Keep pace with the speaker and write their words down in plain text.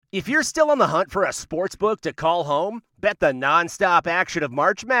If you're still on the hunt for a sports book to call home, bet the nonstop action of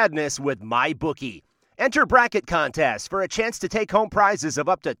March Madness with MyBookie. Enter bracket contests for a chance to take home prizes of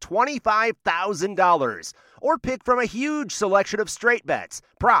up to $25,000, or pick from a huge selection of straight bets,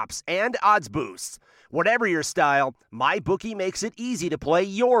 props, and odds boosts. Whatever your style, MyBookie makes it easy to play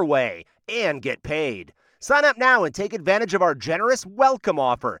your way and get paid. Sign up now and take advantage of our generous welcome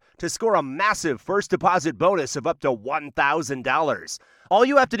offer to score a massive first deposit bonus of up to $1,000. All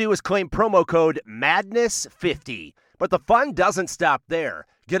you have to do is claim promo code MADNESS50. But the fun doesn't stop there.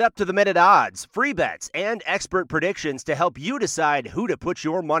 Get up-to-the-minute odds, free bets, and expert predictions to help you decide who to put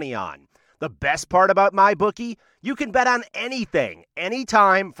your money on. The best part about MyBookie? You can bet on anything,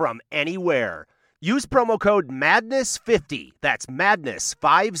 anytime, from anywhere. Use promo code MADNESS50, that's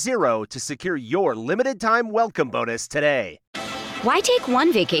MADNESS50, to secure your limited-time welcome bonus today. Why take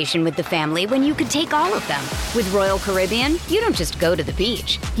one vacation with the family when you could take all of them? With Royal Caribbean, you don't just go to the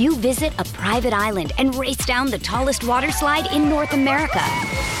beach. You visit a private island and race down the tallest water slide in North America.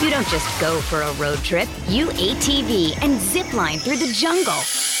 You don't just go for a road trip. You ATV and zip line through the jungle.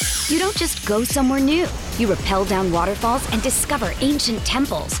 You don't just go somewhere new. You rappel down waterfalls and discover ancient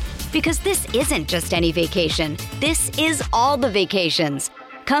temples. Because this isn't just any vacation. This is all the vacations.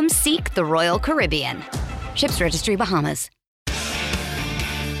 Come seek the Royal Caribbean. Ships Registry, Bahamas.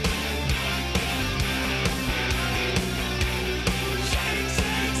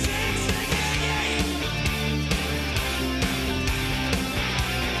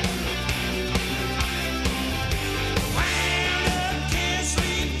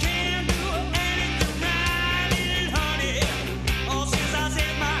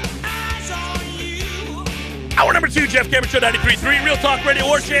 Hour number 2, Jeff Cameron Show 93.3, Real Talk Radio,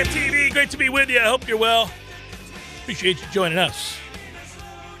 War Chant TV. Great to be with you. I hope you're well. Appreciate you joining us.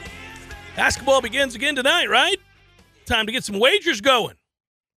 Basketball begins again tonight, right? Time to get some wagers going.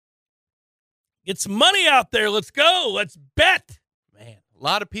 Get some money out there. Let's go. Let's bet. Man, a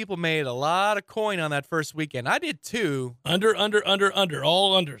lot of people made a lot of coin on that first weekend. I did too. Under,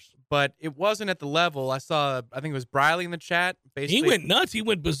 all unders. But it wasn't at the level. I think it was Briley in the chat. Basically, He went nuts. He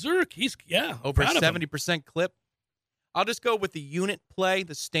went berserk. Over 70% clip. I'll just go with the unit play,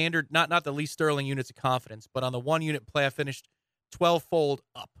 the standard, not the Lee Sterling units of confidence, but on the one unit play, I finished 12-fold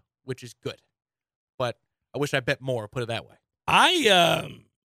up, which is good. But I wish I bet more, put it that way. I've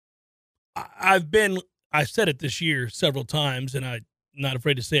said it this year several times, and I'm not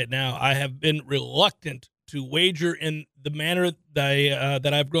afraid to say it now. I have been reluctant to wager in the manner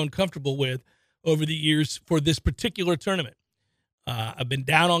that I've grown comfortable with over the years for this particular tournament. I've been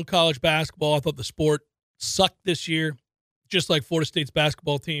down on college basketball. I thought the sport sucked this year, just like Florida State's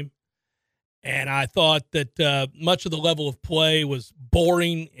basketball team. And I thought that much of the level of play was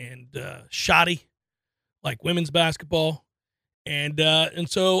boring and shoddy, like women's basketball. And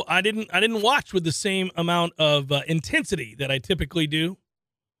so I didn't watch with the same amount of intensity that I typically do.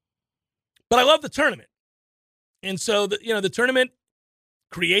 But I love the tournament. And so the tournament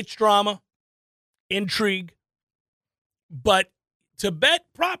creates drama, intrigue, but to bet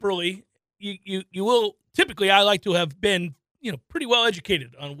properly, you will typically. I like to have been pretty well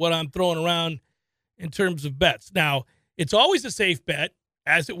educated on what I'm throwing around in terms of bets. Now, it's always a safe bet,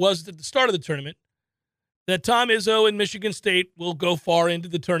 as it was at the start of the tournament, that Tom Izzo and Michigan State will go far into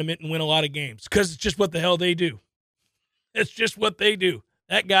the tournament and win a lot of games, because it's just what the hell they do. It's just what they do.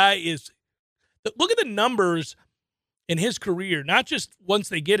 That guy is. Look at the numbers in his career, not just once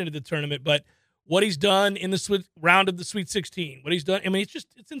they get into the tournament, but what he's done in the round of the Sweet 16, what he's done. I mean,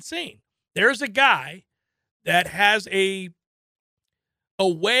 it's insane. There's a guy that has a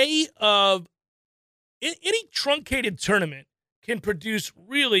way of, any truncated tournament can produce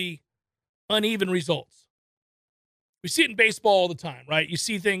really uneven results. We see it in baseball all the time, right? You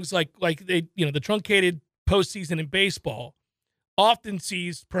see things like the truncated postseason in baseball often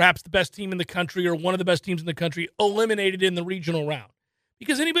sees perhaps the best team in the country or one of the best teams in the country eliminated in the regional round.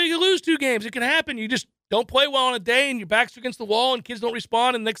 Because anybody can lose 2 games. It can happen. You just don't play well on a day and your back's against the wall and kids don't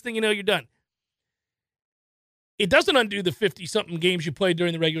respond, and next thing you know, you're done. It doesn't undo the 50-something games you played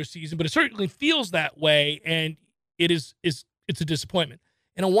during the regular season, but it certainly feels that way, and it's a disappointment.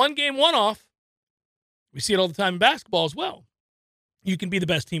 In a one-game one-off, we see it all the time in basketball as well. You can be the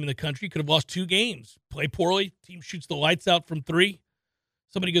best team in the country. You could have lost 2 games, play poorly, team shoots the lights out from 3.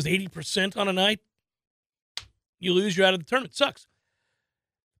 Somebody goes 80% on a night. You lose, you're out of the tournament. It sucks.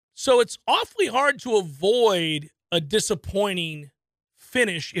 So it's awfully hard to avoid a disappointing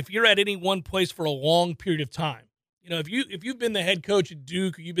finish if you're at any one place for a long period of time. If you've been the head coach at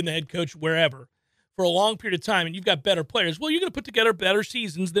Duke or you've been the head coach wherever for a long period of time and you've got better players, well, you're going to put together better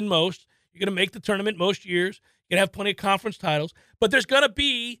seasons than most. You're going to make the tournament most years. Going to have plenty of conference titles. But there's going to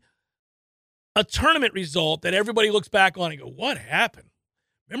be a tournament result that everybody looks back on and go, what happened?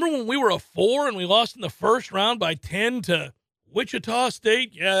 Remember when we were a 4 and we lost in the first round by 10 to Wichita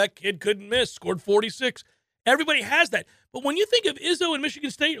State? Yeah, that kid couldn't miss, scored 46. Everybody has that. But when you think of Izzo and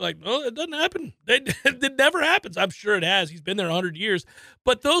Michigan State, you're like, no, it doesn't happen. It never happens. I'm sure it has. He's been there 100 years.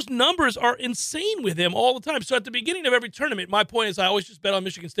 But those numbers are insane with him all the time. So at the beginning of every tournament, my point is I always just bet on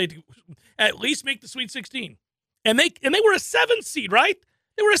Michigan State to at least make the Sweet 16. And they were a 7 seed, right?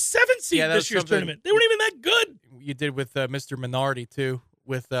 They were a 7 seed this year's tournament. They weren't even that good. You did with Mr. Minardi, too,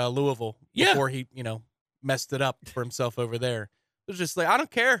 with Louisville before he, messed it up for himself over there. It was just like, I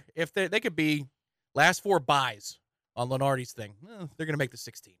don't care if they could be last 4 buys on Lenardi's thing. They're going to make the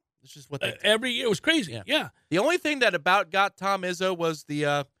 16. It's just what they every year. It was crazy. Yeah. The only thing that about got Tom Izzo was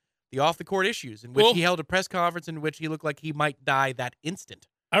the off-the-court issues in which he held a press conference in which he looked like he might die that instant.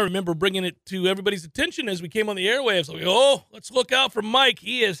 I remember bringing it to everybody's attention as we came on the airwaves. Like, let's look out for Mike.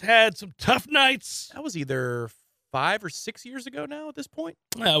 He has had some tough nights. That was either 5 or 6 years ago now at this point.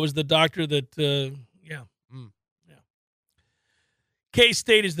 Yeah, it was the doctor that, Yeah.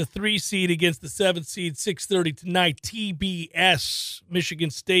 K-State is the 3 seed against the 7 seed, 6:30 tonight. TBS, Michigan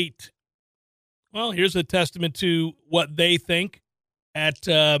State. Well, here's a testament to what they think at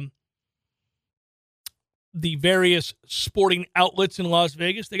the various sporting outlets in Las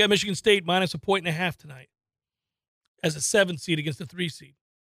Vegas. They got Michigan State minus 1.5 tonight as a 7 seed against a 3 seed.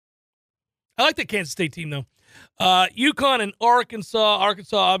 I like that Kansas State team, though. UConn and Arkansas.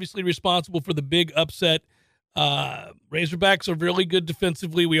 Arkansas obviously responsible for the big upset. Razorbacks are really good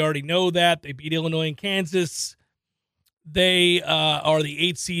defensively. We already know that. They beat Illinois and Kansas. They are the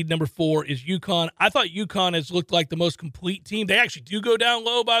 8 seed. Number 4 is UConn. I thought UConn has looked like the most complete team. They actually do go down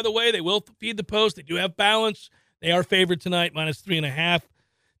low, by the way. They will feed the post. They do have balance. They are favored tonight, minus 3.5.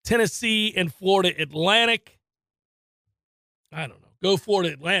 Tennessee and Florida Atlantic. I don't know. Go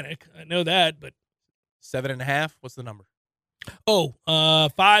Florida Atlantic. I know that, but 7.5. What's the number?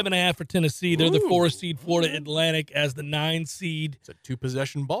 5.5 for Tennessee. They're the 4 seed. Florida Atlantic as the 9 seed. It's a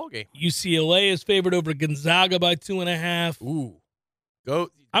 2-possession ball game. UCLA is favored over Gonzaga by 2.5. Ooh, go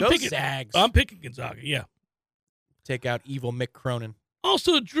Zags. I'm picking Gonzaga. Yeah. Take out evil Mick Cronin.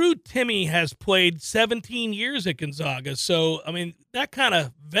 Also, Drew Timme has played 17 years at Gonzaga, so I mean that kind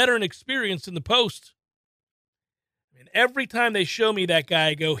of veteran experience in the post. And every time they show me that guy,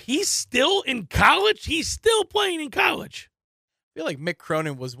 I go, he's still in college. He's still playing in college. I feel like Mick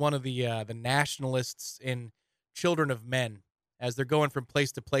Cronin was one of the nationalists in Children of Men as they're going from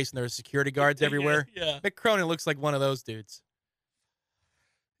place to place and there are security guards everywhere. Yeah. Mick Cronin looks like one of those dudes.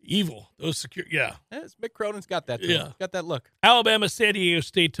 Evil. Those security. Yeah. Mick Cronin's got that. Got that look. Alabama, San Diego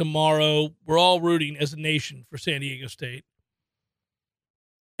State tomorrow. We're all rooting as a nation for San Diego State,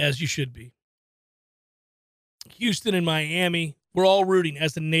 as you should be. Houston and Miami. We're all rooting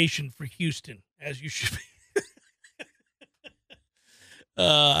as a nation for Houston, as you should be.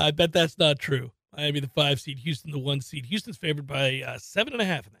 I bet that's not true. Miami the 5 seed, Houston the 1 seed. Houston's favored by 7.5 in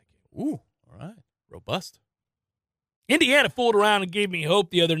that game. Ooh, all right. Robust. Indiana fooled around and gave me hope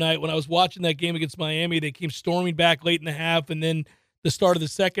the other night when I was watching that game against Miami. They came storming back late in the half, and then the start of the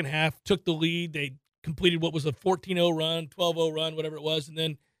second half took the lead. They completed what was a 14-0 run, 12-0 run, whatever it was, and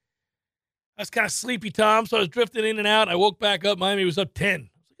then I was kind of sleepy, Tom, so I was drifting in and out. I woke back up. Miami was up 10. I was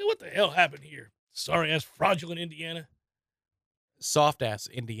like, what the hell happened here? Sorry-ass, fraudulent Indiana. Soft-ass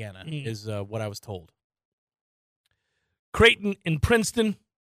Indiana is what I was told. Creighton and Princeton.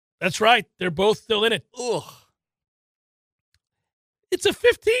 That's right. They're both still in it. Ugh. It's a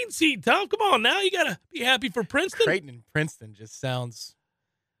 15 seed, Tom. Come on now. You got to be happy for Princeton. Creighton and Princeton just sounds,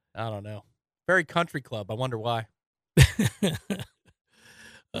 I don't know, very country club. I wonder why.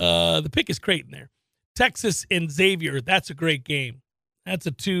 The pick is Creighton there. Texas and Xavier. That's a great game. That's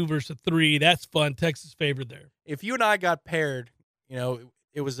a 2 versus a 3. That's fun. Texas favored there. If you and I got paired,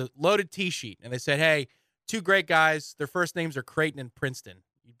 it was a loaded tee sheet, and they said, hey, 2 great guys, their first names are Creighton and Princeton.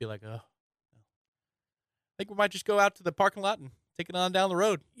 You'd be like, oh. I think we might just go out to the parking lot and take it on down the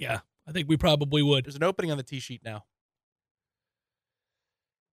road. Yeah, I think we probably would. There's an opening on the tee sheet now.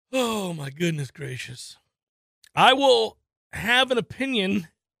 Oh, my goodness gracious. I will have an opinion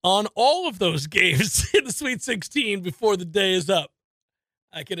on all of those games in the Sweet 16 before the day is up.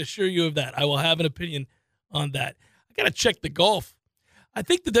 I can assure you of that. I will have an opinion on that. I got to check the golf. I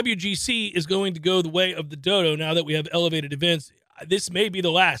think the WGC is going to go the way of the dodo now that we have elevated events. This may be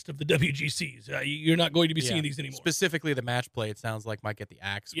the last of the WGCs. You're not going to be seeing these anymore. Specifically the match play, it sounds like, might get the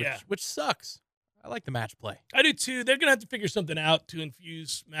axe, which sucks. I like the match play. I do too. They're going to have to figure something out to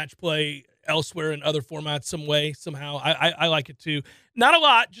infuse match play elsewhere in other formats some way, somehow. I like it too. Not a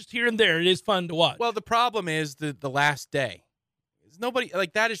lot, just here and there. It is fun to watch. Well, the problem is the last day. Nobody,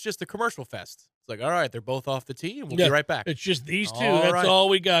 like, that is just a commercial fest. It's like, all right, they're both off the tee, and we'll be right back. It's just these two. That's all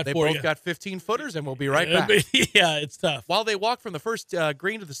we got for you. They both got 15-footers, and we'll be right back. Yeah, it's tough. While they walk from the first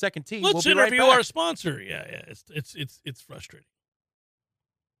green to the second tee, Let's we'll be right back. interview our sponsor. Yeah. It's frustrating.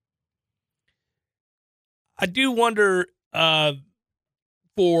 I do wonder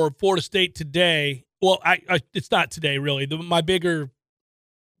for Florida State today. Well, it's not today really. My bigger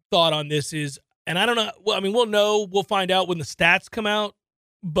thought on this is, and I don't know. Well, I mean, we'll know. We'll find out when the stats come out.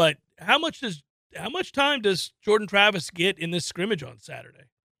 But how much time does Jordan Travis get in this scrimmage on Saturday?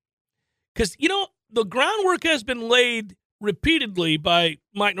 Because the groundwork has been laid repeatedly by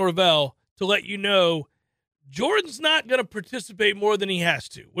Mike Norvell to let you know Jordan's not going to participate more than he has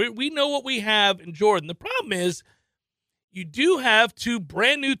to. We know what we have in Jordan. The problem is you do have two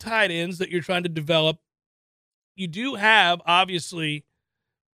brand new tight ends that you're trying to develop. You do have, obviously,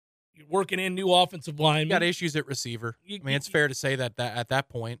 you're working in new offensive linemen. You got issues at receiver. It's fair to say that at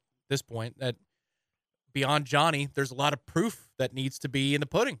this point, that beyond Johnny, there's a lot of proof that needs to be in the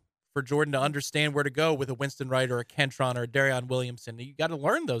pudding for Jordan to understand where to go with a Winston Wright or a Kentron or a Darion Williamson. You got to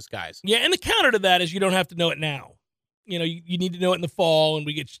learn those guys. Yeah, and the counter to that is you don't have to know it now. You need to know it in the fall, and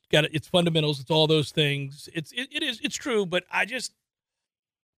it's fundamentals. It's all those things. It's true, but I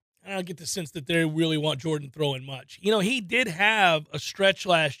don't get the sense that they really want Jordan throwing much. He did have a stretch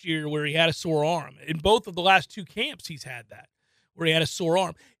last year where he had a sore arm. In both of the last two camps, he's had that, where he had a sore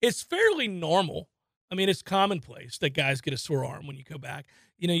arm. It's fairly normal. I mean, it's commonplace that guys get a sore arm when you go back.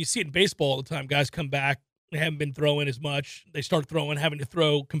 You see it in baseball all the time. Guys come back, they haven't been throwing as much. They start throwing, having to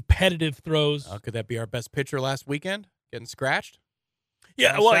throw competitive throws. Could that be our best pitcher last weekend, getting scratched?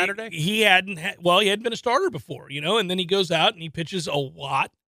 Yeah, well, Saturday? he hadn't been a starter before, and then he goes out and he pitches a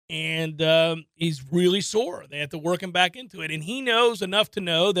lot, and he's really sore. They have to work him back into it, and he knows enough to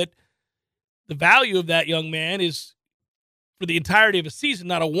know that the value of that young man is for the entirety of a season,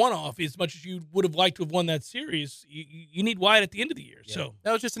 not a one-off. As much as you would have liked to have won that series, you need Wyatt at the end of the year. Yeah. So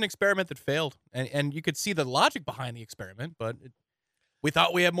that was just an experiment that failed, and you could see the logic behind the experiment, but we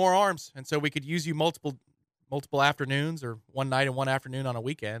thought we had more arms, and so we could use you multiple afternoons or one night and one afternoon on a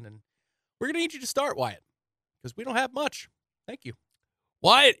weekend, and we're going to need you to start, Wyatt, because we don't have much. Thank you.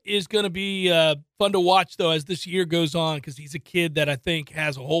 Wyatt is going to be fun to watch, though, as this year goes on, because he's a kid that I think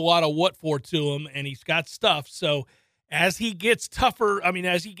has a whole lot of what for to him, and he's got stuff. So as he gets tougher,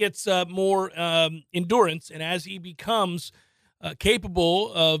 as he gets more endurance, and as he becomes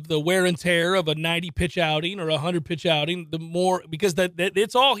capable of the wear and tear of a 90-pitch outing or a 100-pitch outing, the more, because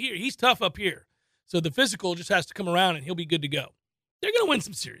it's all here. He's tough up here. So the physical just has to come around, and he'll be good to go. They're going to win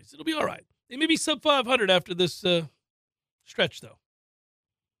some series. It'll be all right. They may be sub 500 after this stretch, though.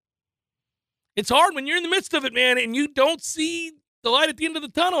 It's hard when you're in the midst of it, man, and you don't see the light at the end of the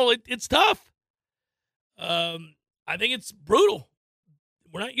tunnel. It's tough. I think it's brutal.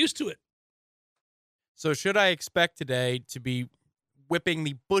 We're not used to it. So should I expect today to be whipping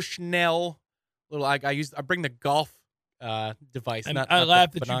the Bushnell little? I bring the golf device. I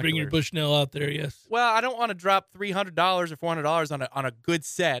laugh that you bring your Bushnell out there. Yes. Well, I don't want to drop $300 or $400 on a good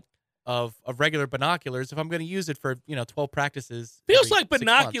set of regular binoculars if I'm going to use it for 12 practices. Feels like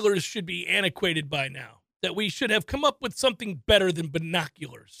binoculars should be antiquated by now. That we should have come up with something better than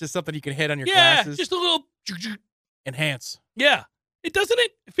binoculars. Just something you can hit on your glasses. Yeah, just a little enhance. Yeah, it doesn't.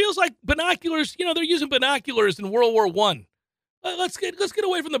 It feels like binoculars. They're using binoculars in World War I. Let's get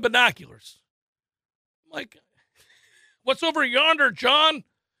away from the binoculars. Like, what's over yonder, John?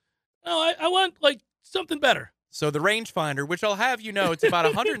 No, I want something better. So the rangefinder, which I'll have it's about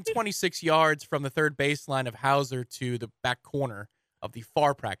 126 yards from the third baseline of Hauser to the back corner of the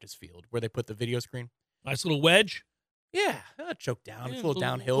far practice field where they put the video screen. Nice little wedge. Yeah, choke down. It's a little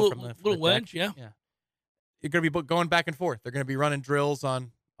downhill from the little wedge. Yeah. You're going to be going back and forth. They're going to be running drills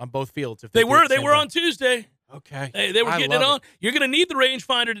on both fields. If they were on Tuesday. Okay. Hey, they were getting it on. You're going to need the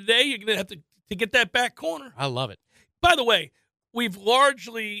rangefinder today. You're going to have to get that back corner. I love it. By the way, we've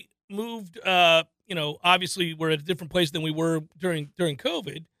largely moved. Obviously we're at a different place than we were during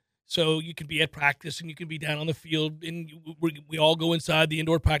COVID. So you can be at practice and you can be down on the field, and we all go inside the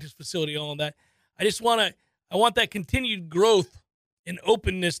indoor practice facility, all of that. I want that continued growth and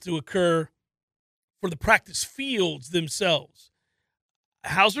openness to occur for the practice fields themselves.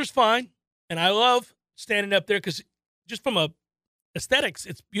 Hauser's fine, and I love standing up there because just from a aesthetics,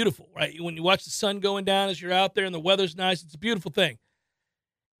 it's beautiful, right? When you watch the sun going down as you're out there and the weather's nice, it's a beautiful thing.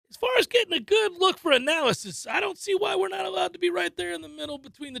 As far as getting a good look for analysis, I don't see why we're not allowed to be right there in the middle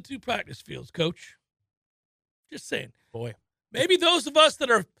between the two practice fields, Coach. Just saying. Boy. Maybe those of us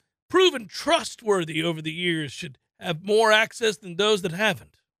that are proven trustworthy over the years should have more access than those that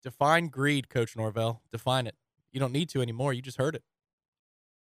haven't. Define greed, Coach Norvell. Define it. You don't need to anymore. You just heard it.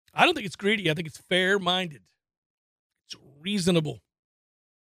 I don't think it's greedy. I think it's fair-minded. It's reasonable.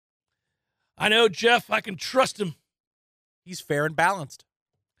 I know Jeff. I can trust him. He's fair and balanced.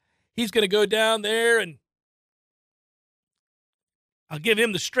 He's going to go down there, and I'll give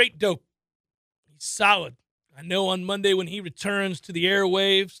him the straight dope. He's solid. I know on Monday when he returns to the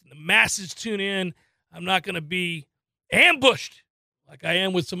airwaves, and the masses tune in, I'm not going to be ambushed like I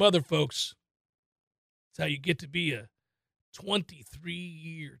am with some other folks. That's how you get to be a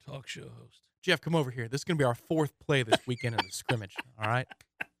 23-year talk show host. Jeff, come over here. This is going to be our fourth play this weekend in the scrimmage. All right?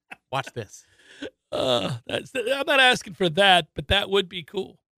 Watch this. I'm not asking for that, but that would be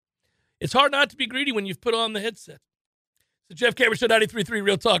cool. It's hard not to be greedy when you've put on the headset. So Jeff Cameron Show, 93.3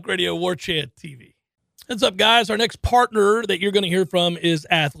 Real Talk Radio, War Chant TV. Heads up, guys. Our next partner that you're going to hear from is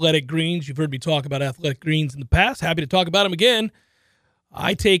Athletic Greens. You've heard me talk about Athletic Greens in the past. Happy to talk about them again.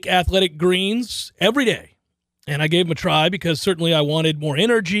 I take Athletic Greens every day, and I gave them a try because certainly I wanted more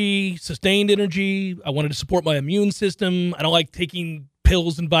energy, sustained energy. I wanted to support my immune system. I don't like taking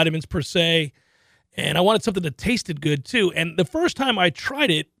pills and vitamins per se, and I wanted something that tasted good too. And the first time I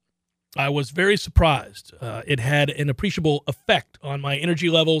tried it, I was very surprised. It had an appreciable effect on my energy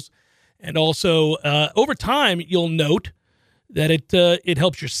levels. And also, over time, you'll note that it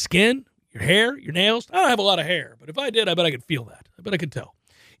helps your skin, your hair, your nails. I don't have a lot of hair, but if I did, I bet I could feel that. I bet I could tell.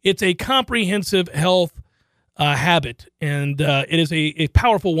 It's a comprehensive health habit, and it is a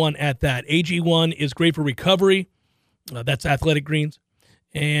powerful one at that. AG1 is great for recovery. That's Athletic Greens.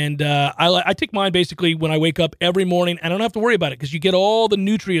 And I take mine basically when I wake up every morning, and I don't have to worry about it because you get all the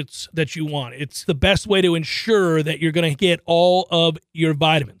nutrients that you want. It's the best way to ensure that you're going to get all of your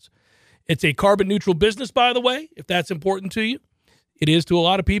vitamins. It's a carbon-neutral business, by the way, if that's important to you. It is to a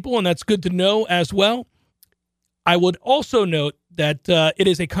lot of people, and that's good to know as well. I would also note that it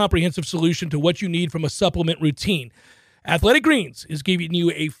is a comprehensive solution to what you need from a supplement routine. Athletic Greens is giving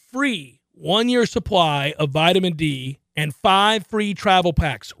you a free 1-year supply of vitamin D and 5 free travel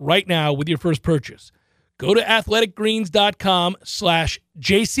packs right now with your first purchase. Go to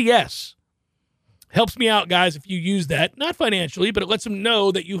athleticgreens.com/JCS. Helps me out, guys, if you use that. Not financially, but it lets them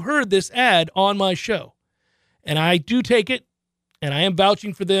know that you heard this ad on my show. And I do take it, and I am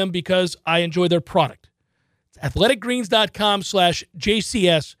vouching for them because I enjoy their product. It's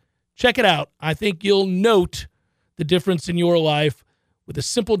athleticgreens.com/JCS. Check it out. I think you'll note the difference in your life with a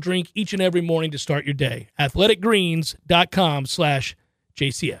simple drink each and every morning to start your day.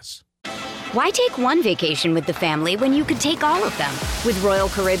 athleticgreens.com/JCS. Why take one vacation with the family when you could take all of them? With Royal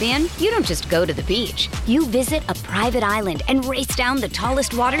Caribbean, you don't just go to the beach. You visit a private island and race down the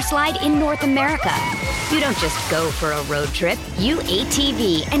tallest water slide in North America. You don't just go for a road trip. You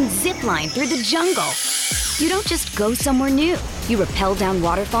ATV and zip line through the jungle. You don't just go somewhere new. You rappel down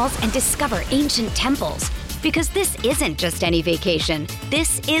waterfalls and discover ancient temples. Because this isn't just any vacation.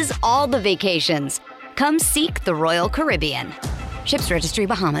 This is all the vacations. Come seek the Royal Caribbean. Ships Registry,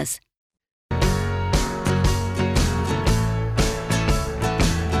 Bahamas.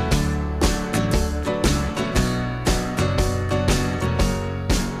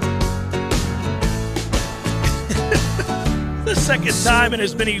 The second time in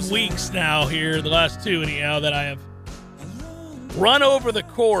as many weeks now here, the last two anyhow, that I have run over the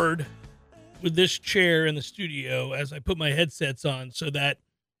cord with this chair in the studio as I put my headsets on so that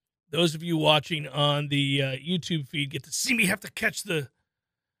those of you watching on the YouTube feed get to see me have to catch the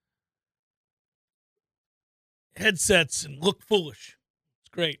headsets and look foolish. It's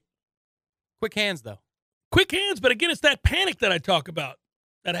great. Quick hands, though. Quick hands, but again, it's that panic that I talk about.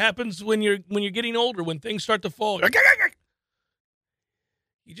 That happens when you're getting older, when things start to fall.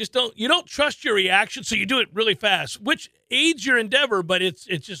 You don't trust your reaction, so you do it really fast, which aids your endeavor, but it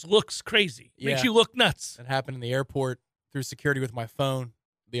just looks crazy. Yeah. Makes you look nuts. It happened in the airport through security with my phone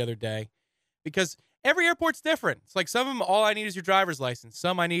the other day because every airport's different. It's like some of them, all I need is your driver's license.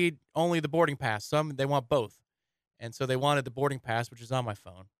 Some I need only the boarding pass. Some they want both. And so they wanted the boarding pass, which is on my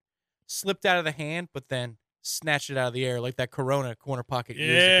phone. Slipped out of the hand, but then snatched it out of the air like that Corona corner pocket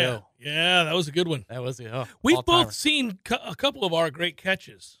years ago. Yeah, that was a good one. That was it. Oh, We've both seen a couple of our great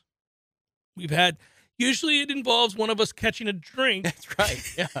catches. We've had, usually it involves one of us catching a drink. That's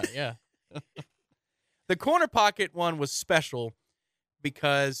right. Yeah. The corner pocket one was special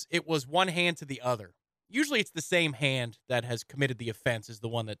because it was one hand to the other. Usually it's the same hand that has committed the offense as the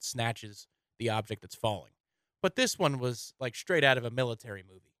one that snatches the object that's falling. But this one was like straight out of a military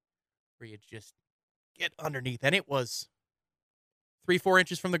movie. where you just get underneath. And it was 3-4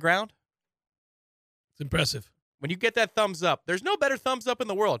 inches from the ground. It's impressive. When you get that thumbs up, there's no better thumbs up in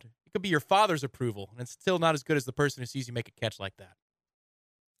the world. It could be your father's approval, and it's still not as good as the person who sees you make a catch like that.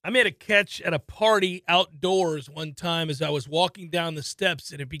 I made a catch at a party outdoors one time as I was walking down the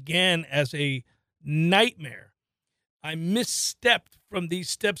steps, and it began as a nightmare. I misstepped from these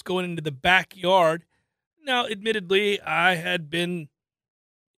steps going into the backyard. Now, admittedly, I had been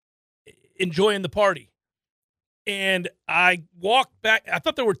enjoying the party. And I walked back. I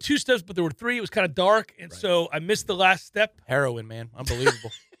thought there were 2 steps, but there were 3. It was kind of dark, and so I missed the last step. Heroin, man.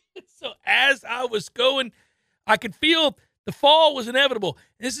 Unbelievable. So as I was going, I could feel the fall was inevitable.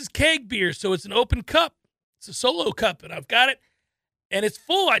 This is keg beer, so it's an open cup. It's a solo cup, and I've got it, and it's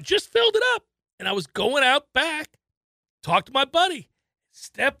full. I just filled it up, and I was going out back, talked to my buddy,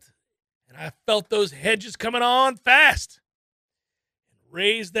 stepped, and I felt those hedges coming on fast.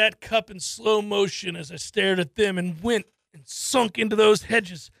 Raised that cup in slow motion as I stared at them and went and sunk into those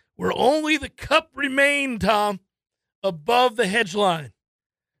hedges where only the cup remained, Tom, above the hedge line.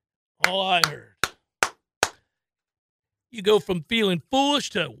 All I heard. You go from feeling foolish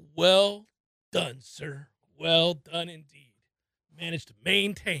to, well done, sir. Well done indeed. Managed to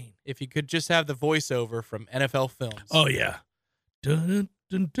maintain. If you could just have the voiceover from NFL films. Oh, yeah. Dun,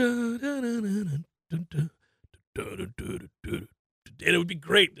 dun, dun, dun, dun, dun, dun, dun, dun, dun, dun, dun. It would be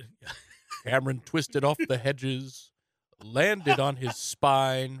great. Cameron twisted off the hedges, landed on his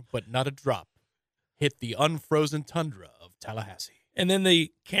spine, but not a drop. Hit the unfrozen tundra of Tallahassee. And then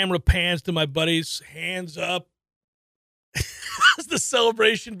the camera pans to my buddy's hands up as the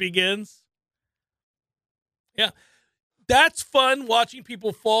celebration begins. Yeah. That's fun watching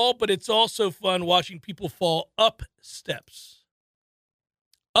people fall, but it's also fun watching people fall up steps.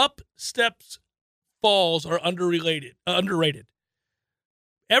 Up steps falls are underrated.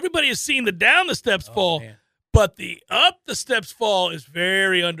 Everybody has seen the down the steps fall, man. but the up the steps fall is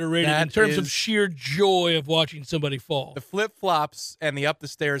very underrated in terms of sheer joy of watching somebody fall. The flip-flops and the up the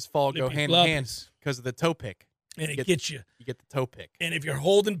stairs fall go hand in hand because of the toe pick. And it gets you. You get the toe pick. And if you're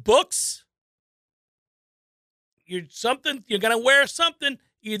holding books, you're going to wear something,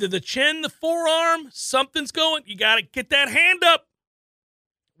 either the chin, the forearm, something's going. You got to get that hand up.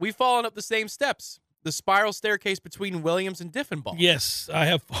 We've fallen up the same steps. The spiral staircase between Williams and Diffenbaugh. Yes, I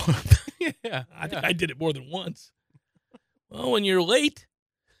have fallen. Yeah. I think I did it more than once. Well, when you're late.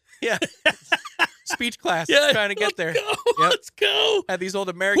 Yeah. Speech class, trying to get there. Let's go. Had these old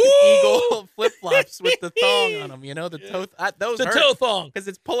American Eagle flip-flops with the thong on them, the toe. Those the hurt toe thong. because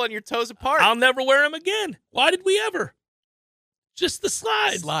it's pulling your toes apart. I'll never wear them again. Why did we ever? Just the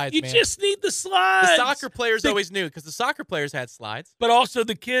slides. You man. just need the slides. The soccer players always knew because the soccer players had slides. But also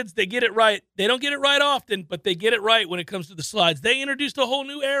the kids, they get it right. They don't get it right often, but they get it right when it comes to the slides. They introduced a whole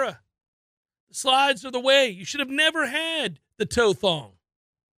new era. The slides are the way. You should have never had the toe thong.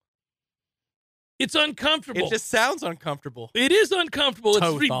 It's uncomfortable. It just sounds uncomfortable. It is uncomfortable.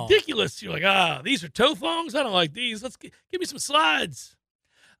 Toe it's thong. ridiculous. You're like, these are toe thongs? I don't like these. Give me some slides.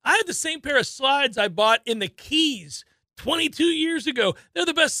 I had the same pair of slides I bought in the Keys 22 years ago. They're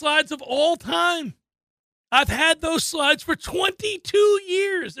the best slides of all time. I've had those slides for 22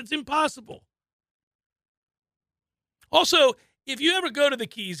 years. It's impossible. Also, if you ever go to the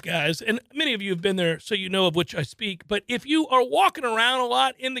Keys, guys, and many of you have been there, so you know of which I speak, but if you are walking around a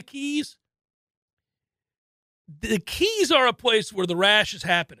lot in the Keys are a place where the rash is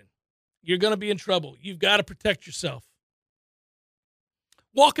happening. You're going to be in trouble. You've got to protect yourself.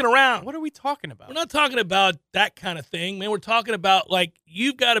 Walking around. What are we talking about? We're not talking about that kind of thing, man. We're talking about,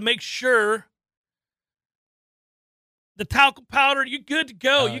 you've got to make sure the talcum powder, you're good to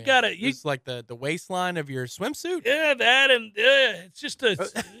go. Got to. It's like the waistline of your swimsuit? Yeah, that, and it's just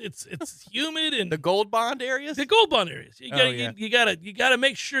it's humid. And the Gold Bond areas? The Gold Bond areas. You got to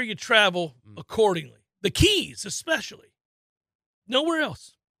make sure you travel accordingly. The Keys, especially. Nowhere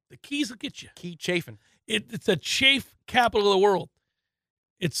else. The Keys will get you. Key chafing. It's a chafe capital of the world.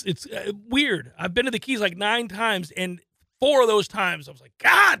 It's weird. I've been to the Keys 9 times, and 4 of those times I was like,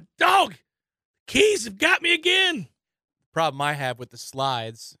 God, dog, Keys have got me again. The problem I have with the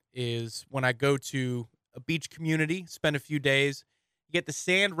slides is when I go to a beach community, spend a few days, you get the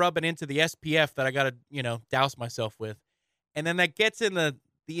sand rubbing into the SPF that I got to, douse myself with, and then that gets in the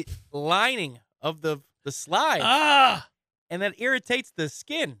lining of the slide. And that irritates the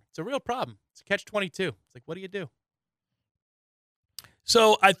skin. It's a real problem. It's a catch-22. It's like, what do you do?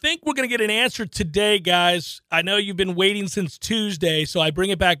 So I think we're going to get an answer today, guys. I know you've been waiting since Tuesday, so I bring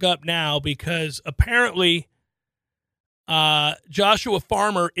it back up now because apparently Joshua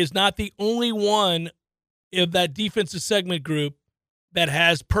Farmer is not the only one of that defensive segment group that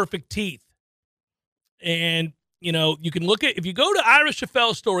has perfect teeth. And, you can look at, if you go to Ira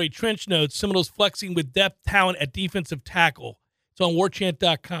Schaffel's story, Trench Notes, Seminoles flexing with depth talent at defensive tackle. It's on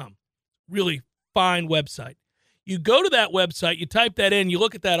warchant.com. Really fine website. You go to that website, you type that in, you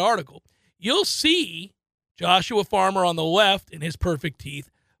look at that article, you'll see Joshua Farmer on the left in his perfect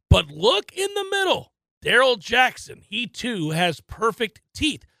teeth, but look in the middle. Darrell Jackson, he too has perfect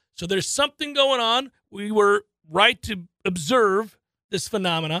teeth. So there's something going on. We were right to observe this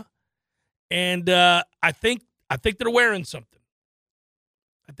phenomena, and I think they're wearing something.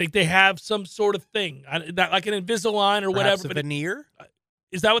 I think they have some sort of thing, not like an Invisalign or Perhaps whatever. A veneer?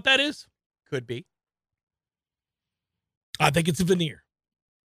 Is that what that is? Could be. I think it's a veneer.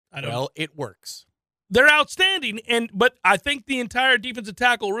 It works. They're outstanding, but I think the entire defensive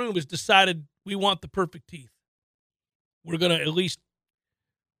tackle room has decided we want the perfect teeth. We're going to at least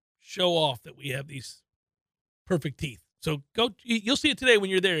show off that we have these perfect teeth. So you'll see it today when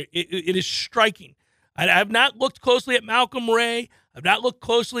you're there. It is striking. I have not looked closely at Malcolm Ray. I've not looked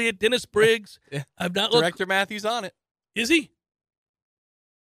closely at Dennis Briggs. Yeah. I've not Director Matthews on it. Is he?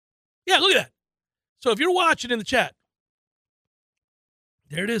 Yeah, look at that. So if you're watching in the chat,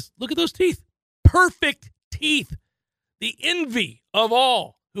 there it is. Look at those teeth. Perfect teeth. The envy of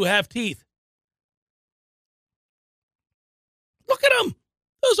all who have teeth. Look at them.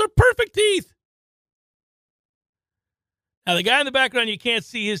 Those are perfect teeth. Now, the guy in the background, you can't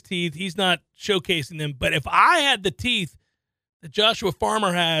see his teeth. He's not showcasing them. But if I had the teeth that Joshua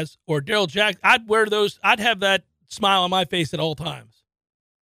Farmer has or Darrell Jackson, I'd wear those. I'd have that smile on my face at all times.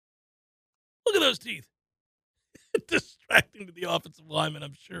 Look at those teeth. Distracting to the offensive lineman,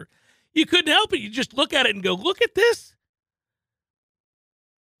 I'm sure. You couldn't help it. You just look at it and go, look at this.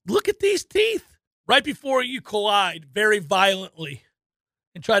 Look at these teeth. Right before you collide very violently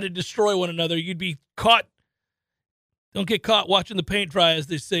and try to destroy one another, you'd be caught. Don't get caught watching the paint dry, as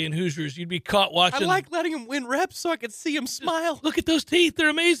they say in Hoosiers. You'd be caught watching. I like letting him win reps so I can see him smile. Look at those teeth. They're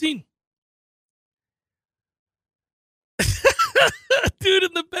amazing. Dude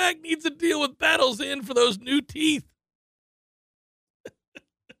in the back needs to deal with battles in for those new teeth.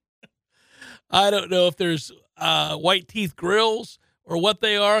 I don't know if there's white teeth grills or what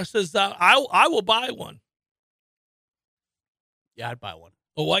they are. Says I will buy one. Yeah, I'd buy one.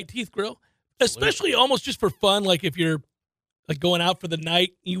 A white teeth grill, especially almost just for fun. Like if you're like going out for the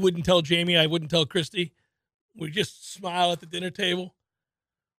night, you wouldn't tell Jamie, I wouldn't tell Christy. We just smile at the dinner table.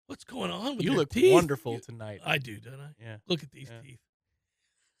 What's going on with you? Your Look teeth? Wonderful tonight. I do, don't I? Yeah. Look at these teeth.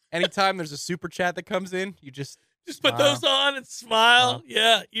 Anytime there's a super chat that comes in, you just put those on and smile.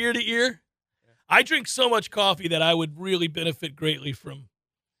 Yeah, ear to ear. Yeah. I drink so much coffee that I would really benefit greatly from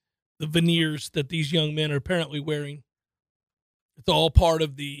the veneers that these young men are apparently wearing. It's all part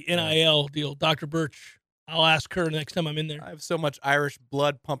of the NIL deal. Dr. Birch, I'll ask her next time I'm in there. I have so much Irish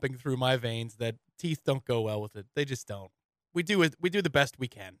blood pumping through my veins that teeth don't go well with it. They just don't. We do the best we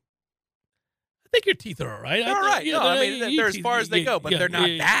can. I think your teeth are all right. They're all right. Yeah, no, I mean, they're as far as they go, but they're not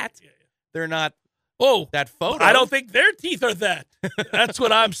that. Yeah. They're not that photo. I don't think their teeth are that. That's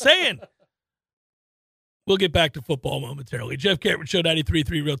what I'm saying. We'll get back to football momentarily. Jeff Cameron Show,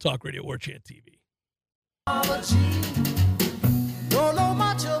 93.3 Real Talk Radio, War Chant TV. Don't know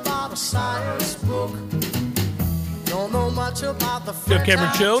much about a science book. Don't know much about the Jeff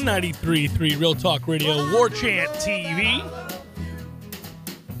Cameron Show, 93.3 Real Talk Radio, War Chant TV.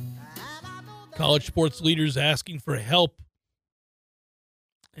 College sports leaders asking for help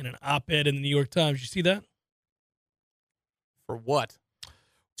in an op-ed in the New York Times. You see that? For what?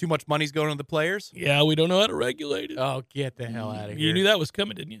 Too much money's going to the players? Yeah, we don't know how to regulate it. Oh, get the hell out of here. You knew that was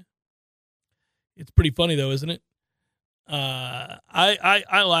coming, didn't you? It's pretty funny, though, isn't it?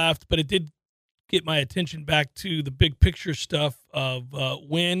 I laughed, but it did get my attention back to the big picture stuff of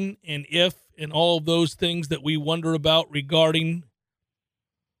when and if and all of those things that we wonder about regarding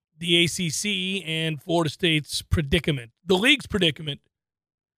the ACC and Florida State's predicament. The league's predicament,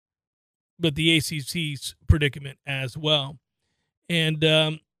 but the ACC's predicament as well. And,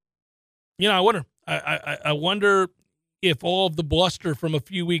 I wonder. I wonder if all of the bluster from a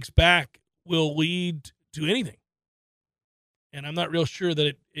few weeks back will lead to anything. And I'm not real sure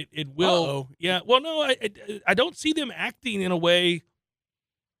that it will. Uh-oh. Yeah. Well, no, I don't see them acting in a way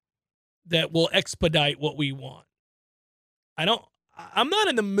that will expedite what we want. I'm not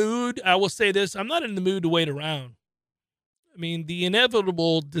in the mood. I will say this. I'm not in the mood to wait around. I mean, the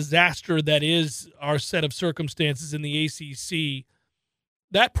inevitable disaster that is our set of circumstances in the ACC,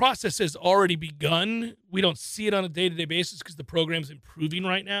 that process has already begun. We don't see it on a day-to-day basis because the program's improving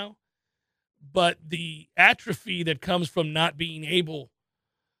right now. But the atrophy that comes from not being able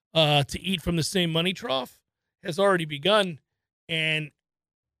to eat from the same money trough has already begun. And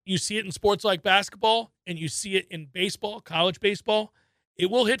you see it in sports like basketball, and you see it in baseball, college baseball. It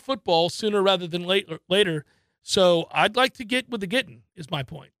will hit football sooner rather than later. So I'd like to get with the getting, is my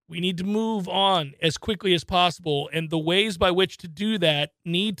point. We need to move on as quickly as possible, and the ways by which to do that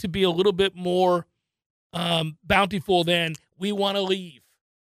need to be a little bit more bountiful than we want to leave.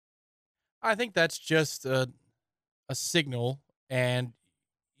 I think that's just a signal, and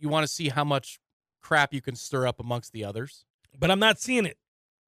you want to see how much crap you can stir up amongst the others. But I'm not seeing it.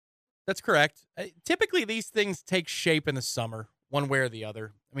 That's correct. Typically, these things take shape in the summer, one way or the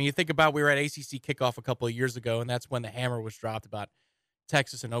other. I mean, you think about, we were at ACC kickoff a couple of years ago, and that's when the hammer was dropped about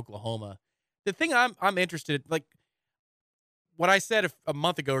Texas and Oklahoma. The thing I'm interested, like what I said a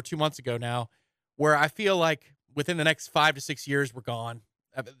month ago or 2 months ago now, where I feel like within the next 5 to 6 years we're gone.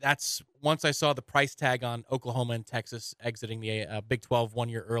 That's once I saw the price tag on Oklahoma and Texas exiting the Big 12 1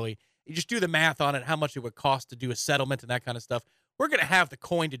 year early. You just do the math on it, how much it would cost to do a settlement and that kind of stuff. We're going to have the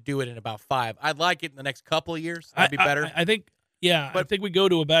coin to do it in about 5. I'd like it in the next couple of years. That'd be better. I think, yeah, but I think we go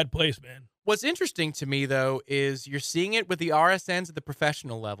to a bad place, man. What's interesting to me, though, is you're seeing it with the RSNs at the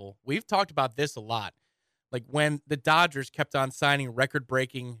professional level. We've talked about this a lot. Like when the Dodgers kept on signing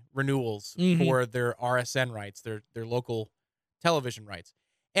record-breaking renewals for their RSN rights, their local television rights.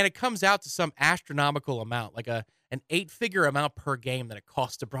 And it comes out to some astronomical amount, like an 8-figure amount per game that it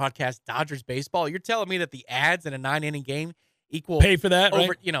costs to broadcast Dodgers baseball. You're telling me that the ads in a 9-inning game equal pay for that,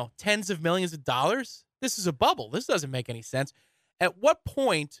 over, right? Tens of millions of dollars? This is a bubble. This doesn't make any sense. At what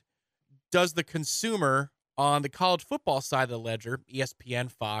point does the consumer on the college football side of the ledger, ESPN,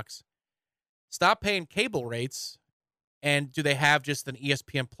 Fox, stop paying cable rates, and do they have just an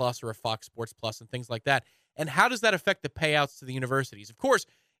ESPN Plus or a Fox Sports Plus and things like that? And how does that affect the payouts to the universities? Of course,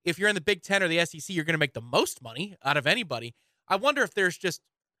 if you're in the Big Ten or the SEC, you're going to make the most money out of anybody. I wonder if there's just,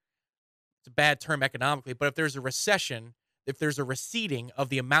 it's a bad term economically, but if there's a recession, if there's a receding of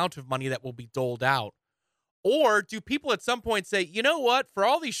the amount of money that will be doled out, or do people at some point say, you know what, for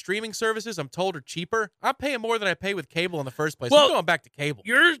all these streaming services I'm told are cheaper, I'm paying more than I pay with cable in the first place. Well, I'm going back to cable.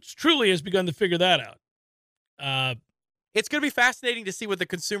 Yours truly has begun to figure that out. It's going to be fascinating to see what the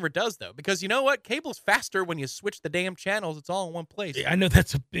consumer does, though, because you know what? Cable's faster when you switch the damn channels. It's all in one place. Yeah, I know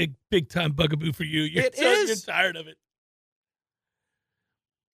that's a big time bugaboo for you. You're tired of it.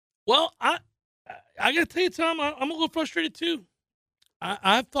 Well, I got to tell you, Tom, I'm a little frustrated too.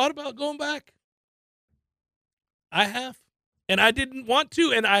 I've thought about going back. I have. And I didn't want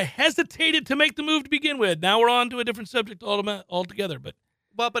to, and I hesitated to make the move to begin with. Now we're on to a different subject altogether.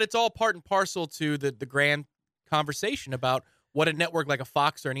 But it's all part and parcel to the grand conversation about what a network like a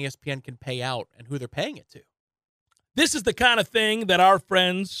Fox or an ESPN can pay out and who they're paying it to. This is the kind of thing that our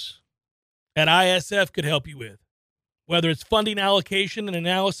friends at ISF could help you with. Whether it's funding allocation and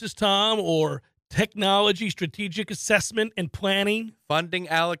analysis, Tom, or technology, strategic assessment and planning. Funding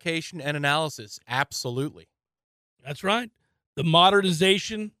allocation and analysis, absolutely. That's right. The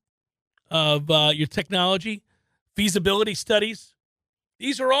modernization of your technology, feasibility studies.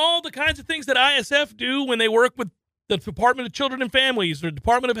 These are all the kinds of things that ISF do when they work with the Department of Children and Families, or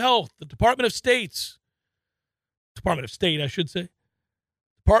Department of Health, the Department of State, I should say.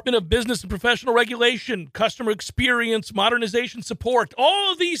 Department of Business and Professional Regulation, Customer Experience, Modernization Support.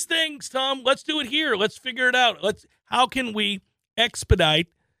 All of these things, Tom, let's do it here. Let's figure it out. How can we expedite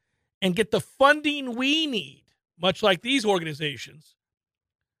and get the funding we need, much like these organizations,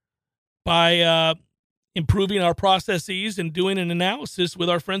 by improving our processes and doing an analysis with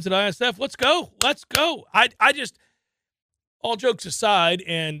our friends at ISF. Let's go. I just, all jokes aside,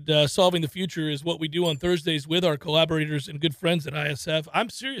 and solving the future is what we do on Thursdays with our collaborators and good friends at ISF. I'm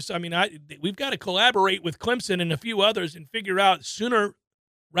serious. I mean, we've got to collaborate with Clemson and a few others and figure out sooner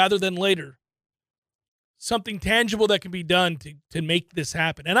rather than later something tangible that can be done to make this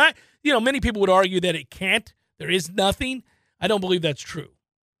happen. And many people would argue that it can't. There is nothing. I don't believe that's true.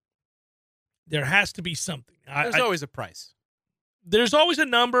 There has to be something. There's always a price. There's always a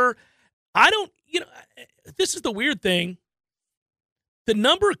number. This is the weird thing. The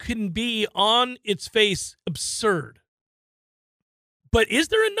number can be on its face absurd. But is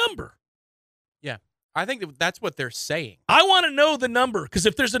there a number? Yeah. I think that's what they're saying. I want to know the number, because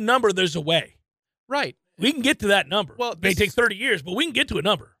if there's a number, there's a way. Right. We can get to that number. Well, it may take 30 years, but we can get to a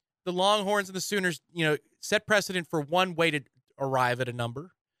number. The Longhorns and the Sooners, set precedent for one way to arrive at a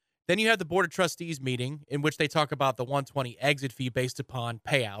number. Then you have the Board of Trustees meeting in which they talk about the 120 exit fee based upon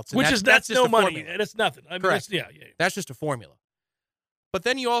payouts. That's no money. Formula. That's nothing. I mean, correct. Yeah. That's just a formula. But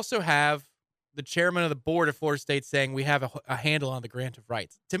then you also have the chairman of the board of Florida State saying we have a handle on the grant of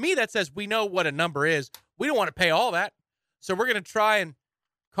rights. To me, that says we know what a number is. We don't want to pay all that. So we're going to try and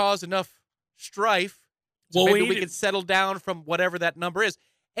cause enough strife So Well, maybe we could settle down from whatever that number is.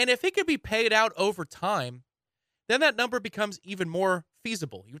 And if it could be paid out over time, then that number becomes even more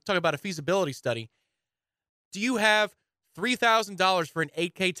feasible. You talk about a feasibility study. Do you have $3,000 for an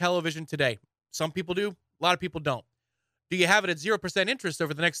 8K television today? Some people do. A lot of people don't. Do you have it at 0% interest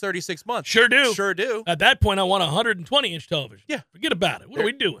over the next 36 months? Sure do. Sure do. At that point, I want a 120-inch television. Yeah. Forget about it. What are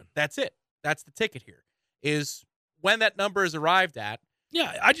we doing? That's it. That's the ticket here, is when that number is arrived at.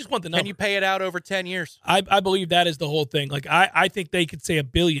 Yeah, I just want the number. Can you pay it out over 10 years? I believe that is the whole thing. Like, I think they could say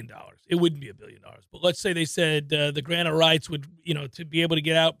 $1 billion. It wouldn't be $1 billion. But let's say they said the grant of rights would, to be able to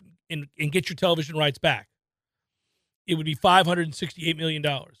get out and get your television rights back, it would be $568 million.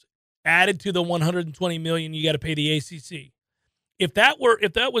 Added to the $120 million you got to pay the ACC. If that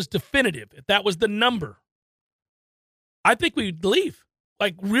was definitive, if that was the number, I think we'd leave,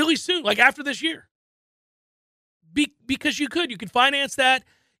 like, really soon, like after this year. Because you could finance that.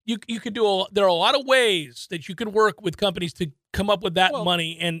 You could do there are a lot of ways that you could work with companies to come up with that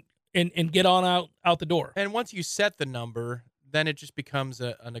money and get on out the door. And once you set the number, then it just becomes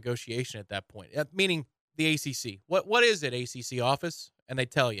a negotiation at that point. Meaning the ACC. What is it, ACC office? And they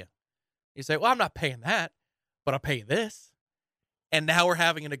tell you. You say, well, I'm not paying that, but I'll pay you this. And now we're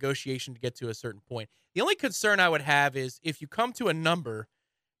having a negotiation to get to a certain point. The only concern I would have is if you come to a number,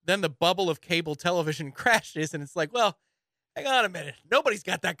 then the bubble of cable television crashes, and it's like, well, hang on a minute. Nobody's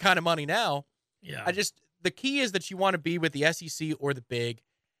got that kind of money now. Yeah. The key is that you want to be with the SEC or the big,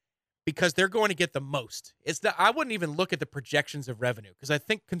 because they're going to get the most. I wouldn't even look at the projections of revenue, because I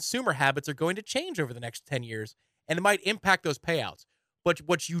think consumer habits are going to change over the next 10 years, and it might impact those payouts. But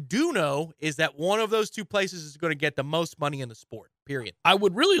what you do know is that one of those two places is going to get the most money in the sport, period. I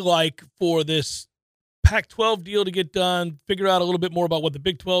would really like for this Pac-12 deal to get done, figure out a little bit more about what the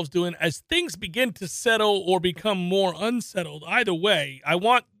Big 12's doing. As things begin to settle or become more unsettled, either way, I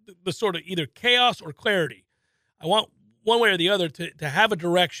want the sort of either chaos or clarity. I want one way or the other to have a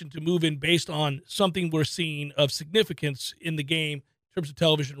direction to move in based on something we're seeing of significance in the game in terms of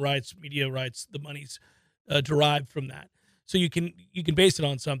television rights, media rights, the money's derived from that. So you can base it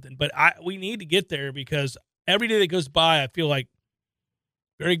on something. But we need to get there, because every day that goes by, I feel like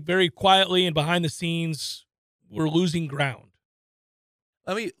very, very quietly and behind the scenes, we're losing ground.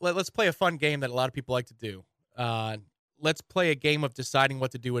 Let's play a fun game that a lot of people like to do. Let's play a game of deciding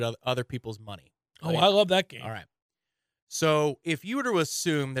what to do with other people's money. Right? Oh, I love that game. All right. So if you were to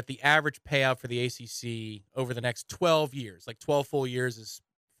assume that the average payout for the ACC over the next 12 years, like 12 full years, is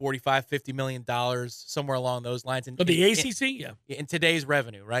 $45-50 million, somewhere along those lines. But the ACC, yeah. In today's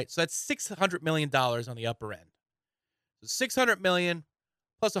revenue, right? So that's $600 million on the upper end. So $600 million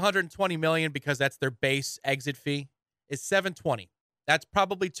plus $120 million, because that's their base exit fee, is $720. That's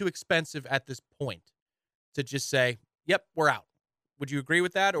probably too expensive at this point to just say, yep, we're out. Would you agree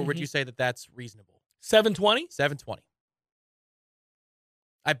with that, or would you say that that's reasonable? $720? $720.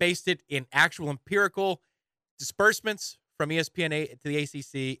 I based it in actual empirical disbursements from ESPN to the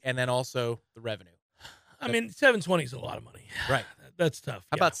ACC, and then also the revenue. I mean, $720 is a lot of money. Right. That's tough.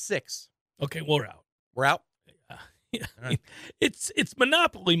 How about $6? Okay, we're out. We're out? Yeah. Right. It's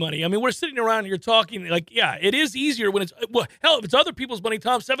monopoly money. I mean, we're sitting around here talking like, yeah, it is easier when it's, well, hell, if it's other people's money,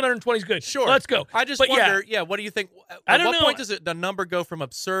 Tom, $720 is good. Sure. Let's go. I just wonder, what do you think? At what point does the number go from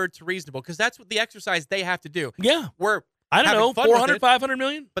absurd to reasonable? Because that's what the exercise they have to do. Yeah. I don't know, 400, 500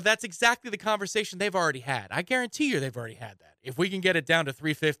 million? But that's exactly the conversation they've already had. I guarantee you they've already had that. If we can get it down to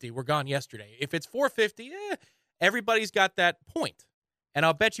 350, we're gone yesterday. If it's 450, everybody's got that point. And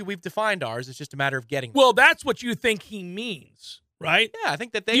I'll bet you we've defined ours. It's just a matter of getting there. Well, that's what you think he means, right? Yeah, I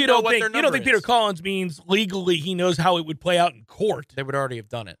think that they know what their number is. You don't think Peter Collins means legally he knows how it would play out in court. They would already have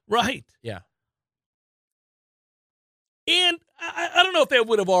done it. Right. Yeah. And I don't know if they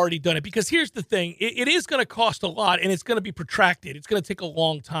would have already done it, because here's the thing. It is going to cost a lot, and it's going to be protracted. It's going to take a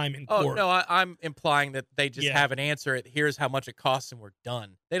long time in court. Oh, no, I'm implying that they just have an answer. Here's how much it costs, and we're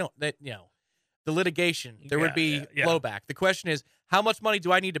done. They don't, the litigation, there would be blowback. The question is, how much money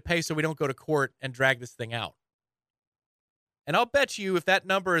do I need to pay so we don't go to court and drag this thing out? And I'll bet you if that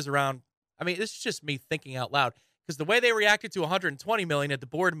number is around, I mean, this is just me thinking out loud, because the way they reacted to $120 million at the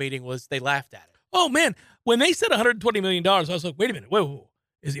board meeting was they laughed at it. Oh, man. When they said $120 million, I was like, wait a minute. Whoa.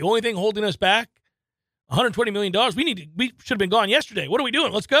 Is the only thing holding us back $120 million? We should have been gone yesterday. What are we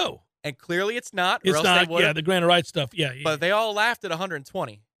doing? Let's go. And clearly it's not. It's not. Yeah, the grant of rights stuff. Yeah. But they all laughed at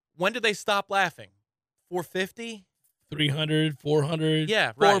 120. When did they stop laughing? 450? 300, 400.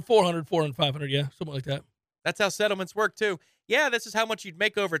 Yeah, right. 400, 500. Yeah, something like that. That's how settlements work, too. Yeah, this is how much you'd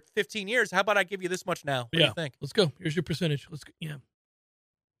make over 15 years. How about I give you this much now? What do you think? Let's go. Here's your percentage. Let's go. Yeah.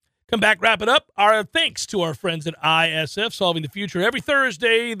 Come back, wrap it up. Our thanks to our friends at ISF, Solving the Future. Every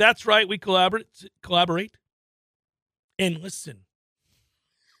Thursday, that's right, we collaborate And listen,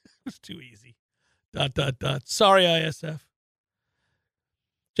 it was too easy. ... Sorry, ISF.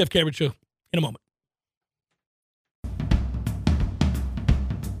 Jeff Cameron Show in a moment.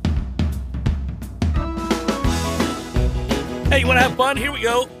 Hey, you want to have fun? Here we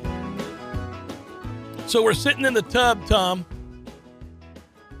go. So we're sitting in the tub, Tom.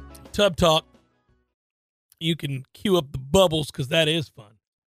 Tub talk. You can cue up the bubbles because that is fun.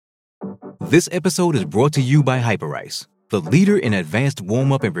 This episode is brought to you by Hyperice, the leader in advanced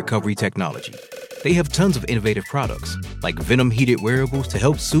warm-up and recovery technology. They have tons of innovative products, like Venom-heated wearables to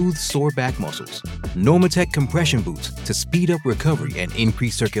help soothe sore back muscles, Normatec compression boots to speed up recovery and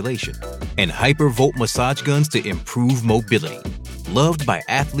increase circulation, and Hypervolt massage guns to improve mobility. Loved by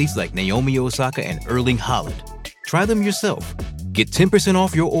athletes like Naomi Osaka and Erling Haaland. Try them yourself. Get 10%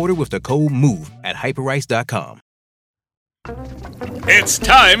 off your order with the code MOVE at Hyperice.com. It's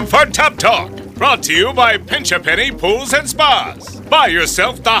time for Tub Talk, brought to you by Pinch a Penny Pools and Spas. Buy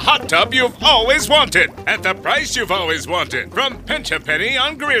yourself the hot tub you've always wanted at the price you've always wanted from Pinch a Penny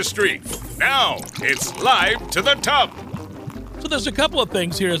on Greer Street. Now, it's live to the tub. So there's a couple of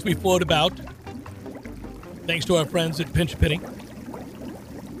things here as we float about. Thanks to our friends at Pinch a Penny.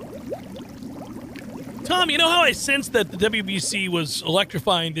 Tom, you know how I sensed that the WBC was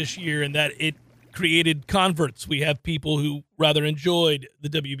electrifying this year and that it created converts? We have people who rather enjoyed the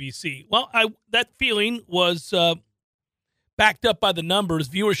WBC. Well, that feeling was backed up by the numbers.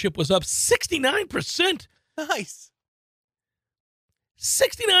 Viewership was up 69%. Nice.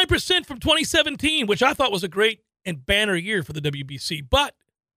 69% from 2017, which I thought was a great and banner year for the WBC. But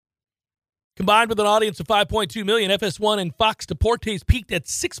combined with an audience of 5.2 million, FS1 and Fox Deportes peaked at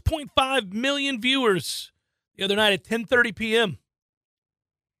 6.5 million viewers the other night at 10:30 p.m.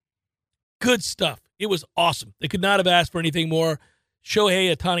 Good stuff. It was awesome. They could not have asked for anything more.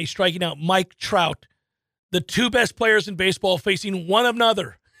 Shohei Ohtani striking out Mike Trout, the two best players in baseball facing one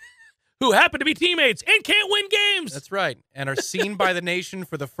another, who happen to be teammates and can't win games. That's right, and are seen by the nation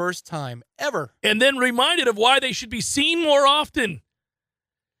for the first time ever. And then reminded of why they should be seen more often.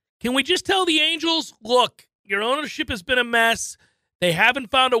 Can we just tell the Angels, look, your ownership has been a mess. They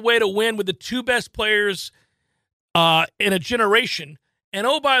haven't found a way to win with the two best players in a generation. And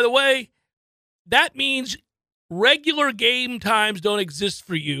oh, by the way, that means regular game times don't exist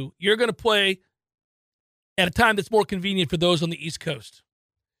for you. You're going to play at a time that's more convenient for those on the East Coast.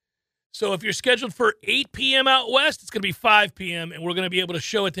 So if you're scheduled for 8 p.m. out west, it's going to be 5 p.m., and we're going to be able to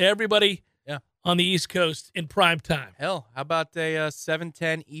show it to everybody on the East Coast in prime time. Hell, how about a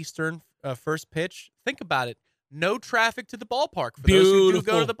 7:10 Eastern first pitch? Think about it. No traffic to the ballpark for those who do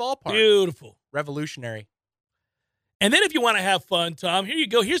go to the ballpark. Beautiful. Revolutionary. And then if you want to have fun, Tom, here you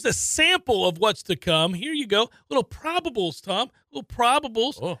go. Here's a sample of what's to come. Here you go. Little probables, Tom. Little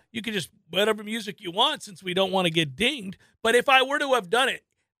probables. Oh. You can just whatever music you want since we don't want to get dinged. But if I were to have done it,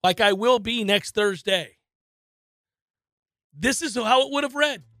 like I will be next Thursday, this is how it would have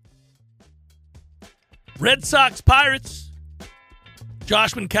read. Red Sox Pirates.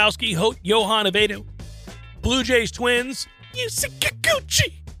 Josh Winkowski, Johan Avedo. Blue Jays Twins. Yusuke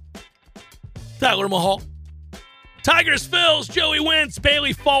Kikuchi. Tyler Mahal. Tigers Phils, Joey Wentz,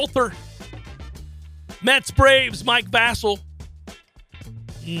 Bailey Falter. Mets Braves, Mike Vassell.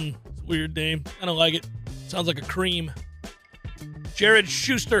 It's a weird name. I don't like it. Sounds like a cream. Jared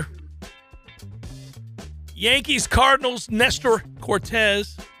Schuster. Yankees Cardinals, Nestor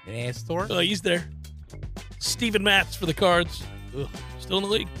Cortez. Nestor? Oh, he's there. Steven Matz for the Cards. Ugh, still in the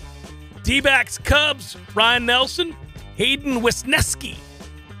league. D-backs Cubs, Ryan Nelson, Hayden Wisniewski.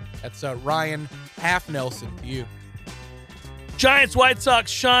 That's Ryan Half Nelson to you. Giants White Sox,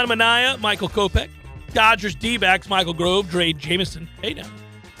 Sean Manaea, Michael Kopech. Dodgers D-backs, Michael Grove, Dre Jameson. Hey now.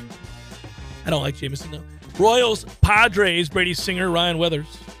 I don't like Jameson though. Royals Padres, Brady Singer, Ryan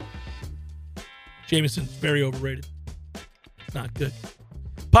Weathers. Jameson's very overrated. It's not good.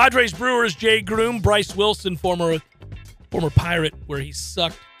 Padres Brewers, Jay Groom, Bryce Wilson, former Pirate where he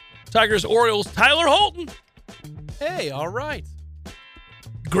sucked. Tigers Orioles, Tyler Holton. Hey, all right.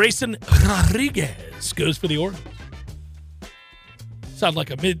 Grayson Rodriguez goes for the Orioles. Sounds like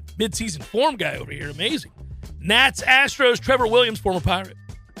a mid-season form guy over here. Amazing. Nats Astros, Trevor Williams, former Pirate.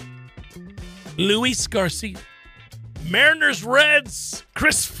 Luis Garcia. Mariners Reds,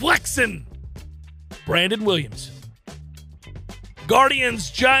 Chris Flexen. Brandon Williamson. Guardians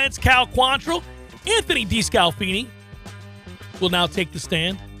Giants, Cal Quantrill. Anthony DeScalfini will now take the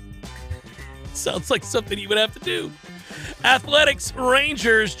stand. Sounds like something he would have to do. Athletics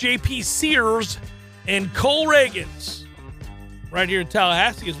Rangers, JP Sears and Cole Reagans. Right here in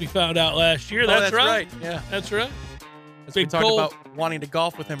Tallahassee, as we found out last year. That's right. Yeah. That's right. As we Big talked Cole. about wanting to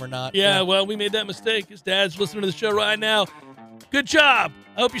golf with him or not. Yeah, well, we made that mistake. His dad's listening to the show right now. Good job.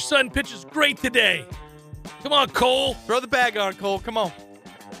 I hope your son pitches great today. Come on, Cole. Throw the bag on, Cole. Come on.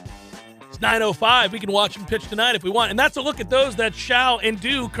 It's 9:05. We can watch him pitch tonight if we want. And that's a look at those that shall and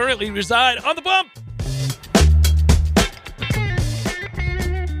do currently reside on the bump.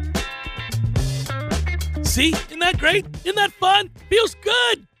 See? Isn't that great? Isn't that fun? Feels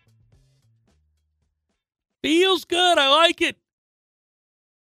good. Feels good. I like it.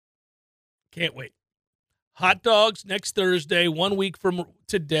 Can't wait. Hot dogs next Thursday, 1 week from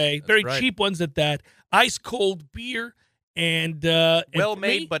today. That's Very right. cheap ones at that. Ice cold beer and Well and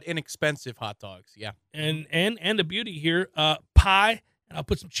made but inexpensive hot dogs. Yeah. and a beauty here, pie, and I'll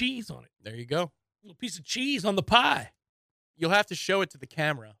put some cheese on it. There you go. A little piece of cheese on the pie. You'll have to show it to the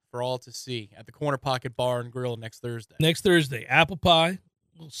camera for all to see at the Corner Pocket Bar and Grill next Thursday. Next Thursday, apple pie, a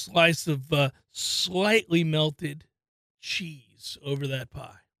little slice of slightly melted cheese over that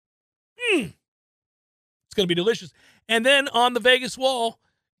pie. It's going to be delicious. And then on the Vegas wall,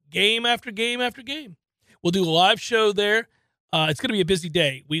 game after game after game. We'll do a live show there. It's going to be a busy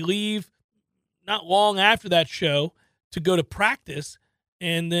day. We leave not long after that show to go to practice,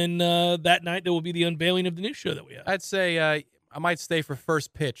 and then that night there will be the unveiling of the new show that we have. I'd say I might stay for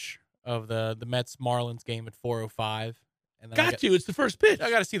first pitch of the Mets-Marlins game at 4:05. And then It's the first pitch. I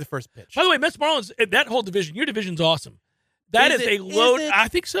got to see the first pitch. By the way, Mets Marlins, that whole division, your division's awesome. That is Is a it? load. Is it? I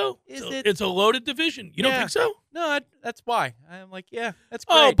think so. Is So it? It's a loaded division. You don't Yeah. think so? No, that's why. I'm like, yeah, that's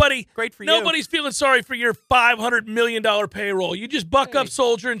great. Oh, buddy, Great for you. nobody's feeling sorry for your $500 million payroll. You just buck up, Hey.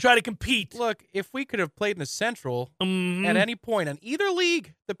 soldier, and try to compete. Look, if we could have played in the Central Mhm. at any point in either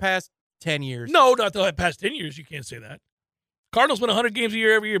league the past 10 years. No, not the past 10 years. You can't say that. Cardinals win 100 games a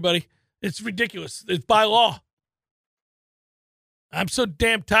year every year, buddy. It's ridiculous. It's by law. I'm so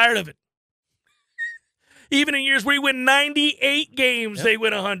damn tired of it. Even in years where you win 98 games, Yep. they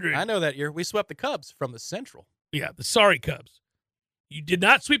win 100. I know that year. We swept the Cubs from the Central. Yeah, the sorry Cubs. You did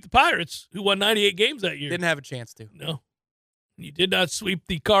not sweep the Pirates, who won 98 games that year. Didn't have a chance to. No. You did not sweep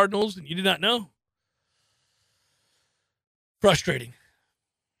the Cardinals, and you did not know. Frustrating.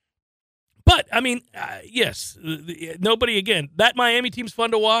 But, I mean, yes, nobody, again, that Miami team's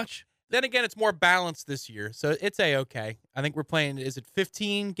fun to watch. Then again, it's more balanced this year, so it's A-okay. I think we're playing, is it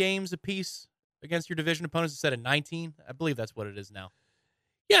 15 games apiece against your division opponents instead of 19? I believe that's what it is now.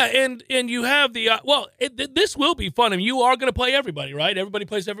 Yeah, and you have the this will be fun. I mean, you are going to play everybody, right? Everybody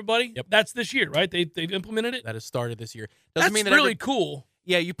plays everybody. Yep. That's this year, right? They've implemented it. That has started this year. That's really cool.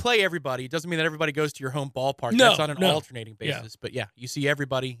 Yeah, you play everybody. It doesn't mean that everybody goes to your home ballpark. No, That's on an no. alternating basis. But yeah, you see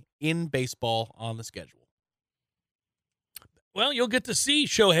everybody in baseball on the schedule. Well, you'll get to see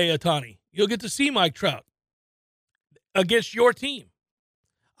Shohei Ohtani. You'll get to see Mike Trout against your team.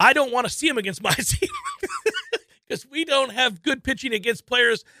 I don't want to see him against my team because we don't have good pitching against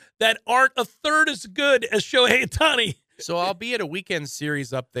players that aren't a third as good as Shohei Ohtani. So I'll be at a weekend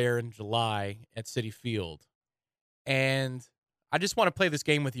series up there in July at Citi Field. And I just want to play this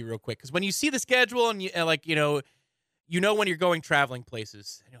game with you real quick. Because when you see the schedule and you know when you're going traveling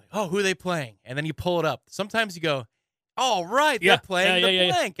places, and you're like, oh, who are they playing? And then you pull it up. Sometimes you go, oh, right, they're playing the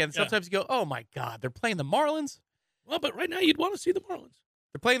blank. And sometimes you go, oh, my God, they're playing the Marlins? Well, but right now you'd want to see the Marlins.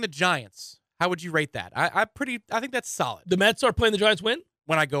 They're playing the Giants. How would you rate that? I think that's solid The Mets are playing the Giants win?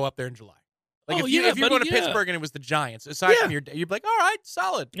 when I go up there in July. Like Oh, if you're buddy, going to Pittsburgh and it was the Giants, aside from you'd be like, all right,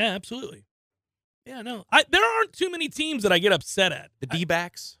 solid. Yeah, absolutely. Yeah, no. There aren't too many teams that I get upset at. The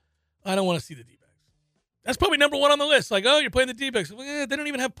D-backs. I don't want to see the D-backs. That's probably number one on the list. Like, oh, you're playing the D-backs. Well, they don't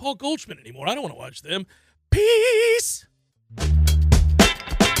even have Paul Goldschmidt anymore. I don't want to watch them. Peace.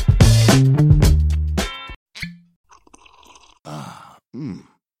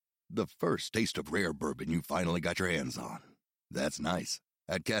 The first taste of rare bourbon you finally got your hands on. That's nice.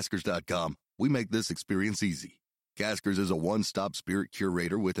 At Caskers.com, we make this experience easy. Caskers is a one-stop spirit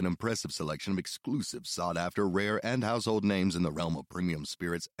curator with an impressive selection of exclusive, sought-after, rare, and household names in the realm of premium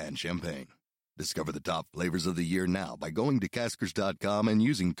spirits and champagne. Discover the top flavors of the year now by going to Caskers.com and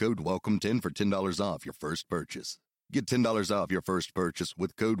using code WELCOME10 for $10 off your first purchase. Get $10 off your first purchase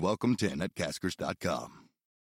with code WELCOME10 at Caskers.com.